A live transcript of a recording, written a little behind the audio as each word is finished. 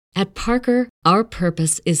At Parker, our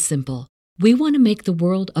purpose is simple. We want to make the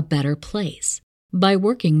world a better place by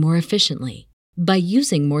working more efficiently, by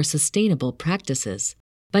using more sustainable practices,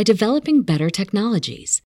 by developing better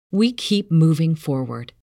technologies. We keep moving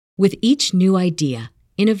forward. With each new idea,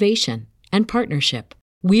 innovation, and partnership,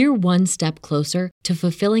 we're one step closer to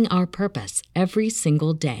fulfilling our purpose every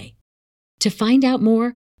single day. To find out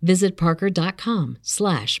more, visit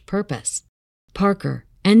parker.com/purpose. Parker,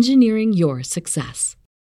 engineering your success.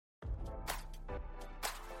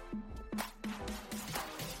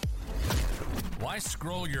 Why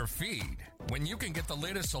scroll your feed when you can get the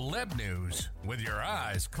latest celeb news with your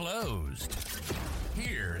eyes closed?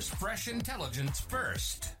 Here's fresh intelligence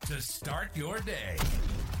first to start your day.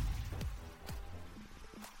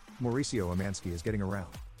 Mauricio Umansky is getting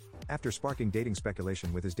around. After sparking dating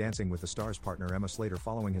speculation with his Dancing with the Stars partner Emma Slater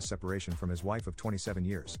following his separation from his wife of 27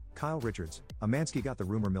 years, Kyle Richards, Umansky got the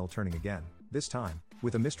rumor mill turning again, this time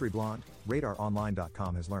with a mystery blonde,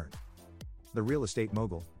 RadarOnline.com has learned. The real estate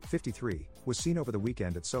mogul, 53, was seen over the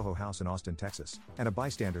weekend at Soho House in Austin, Texas, and a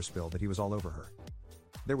bystander spilled that he was all over her.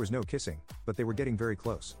 There was no kissing, but they were getting very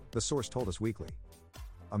close, the source told Us Weekly.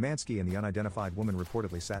 Umansky and the unidentified woman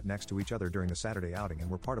reportedly sat next to each other during the Saturday outing and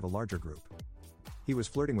were part of a larger group. He was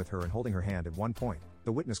flirting with her and holding her hand at one point,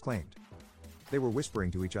 the witness claimed. They were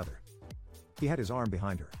whispering to each other. He had his arm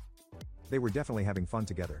behind her. They were definitely having fun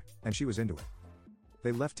together, and she was into it.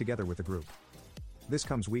 They left together with the group. This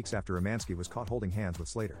comes weeks after Umansky was caught holding hands with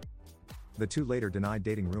Slater. The two later denied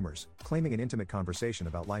dating rumors, claiming an intimate conversation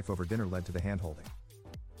about life over dinner led to the hand-holding.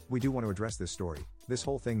 We do want to address this story, this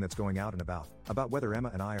whole thing that's going out and about whether Emma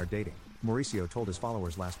and I are dating, Mauricio told his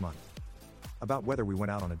followers last month. About whether we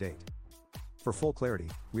went out on a date. For full clarity,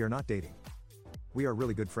 we are not dating. We are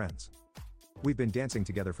really good friends. We've been dancing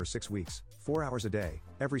together for 6 weeks, 4 hours a day,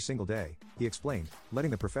 every single day, he explained,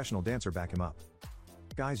 letting the professional dancer back him up.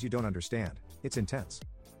 Guys, you don't understand, it's intense.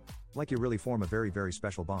 Like you really form a very, very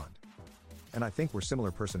special bond. And I think we're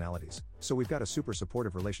similar personalities, so we've got a super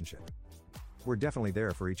supportive relationship. We're definitely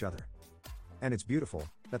there for each other. And it's beautiful,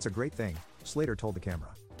 that's a great thing, Slater told the camera.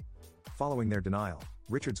 Following their denial,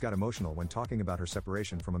 Richards got emotional when talking about her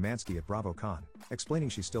separation from Umansky at BravoCon, explaining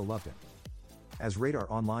she still loved him. As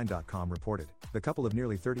RadarOnline.com reported, the couple of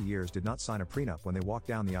nearly 30 years did not sign a prenup when they walked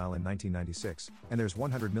down the aisle in 1996, and there's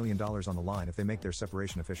 $100 million on the line if they make their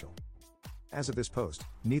separation official. As of this post,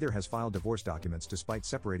 neither has filed divorce documents despite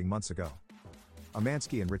separating months ago.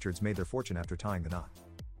 Umansky and Richards made their fortune after tying the knot.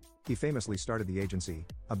 He famously started the agency,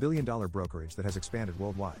 a billion-dollar brokerage that has expanded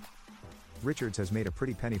worldwide. Richards has made a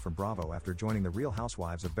pretty penny from Bravo after joining the Real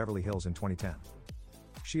Housewives of Beverly Hills in 2010.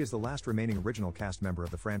 She is the last remaining original cast member of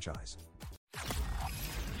the franchise.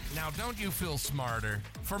 Now don't you feel smarter?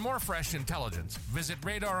 For more fresh intelligence, visit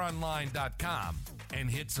RadarOnline.com and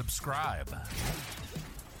hit subscribe.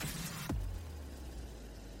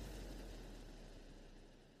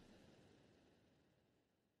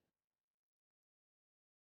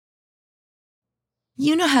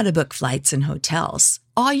 You know how to book flights and hotels.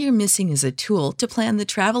 All you're missing is a tool to plan the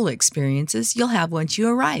travel experiences you'll have once you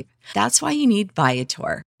arrive. That's why you need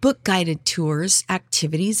Viator. Book guided tours,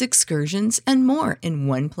 activities, excursions, and more in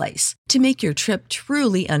one place to make your trip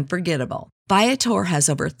truly unforgettable. Viator has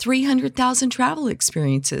over 300,000 travel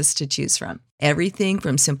experiences to choose from. Everything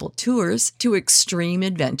from simple tours to extreme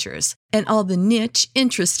adventures and all the niche,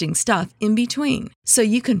 interesting stuff in between. So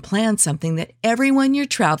you can plan something that everyone you're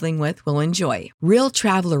traveling with will enjoy. Real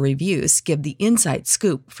traveler reviews give the inside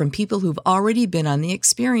scoop from people who've already been on the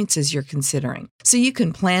experiences you're considering. So you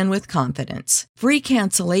can plan with confidence. Free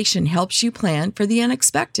cancellation helps you plan for the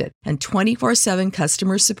unexpected. And 24/7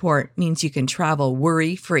 customer support means you can travel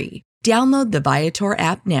worry-free. Download the Viator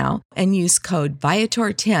app now and use code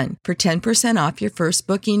Viator10 for 10% off your first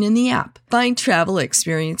booking in the app. Find travel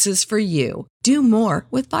experiences for you. Do more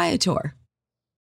with Viator.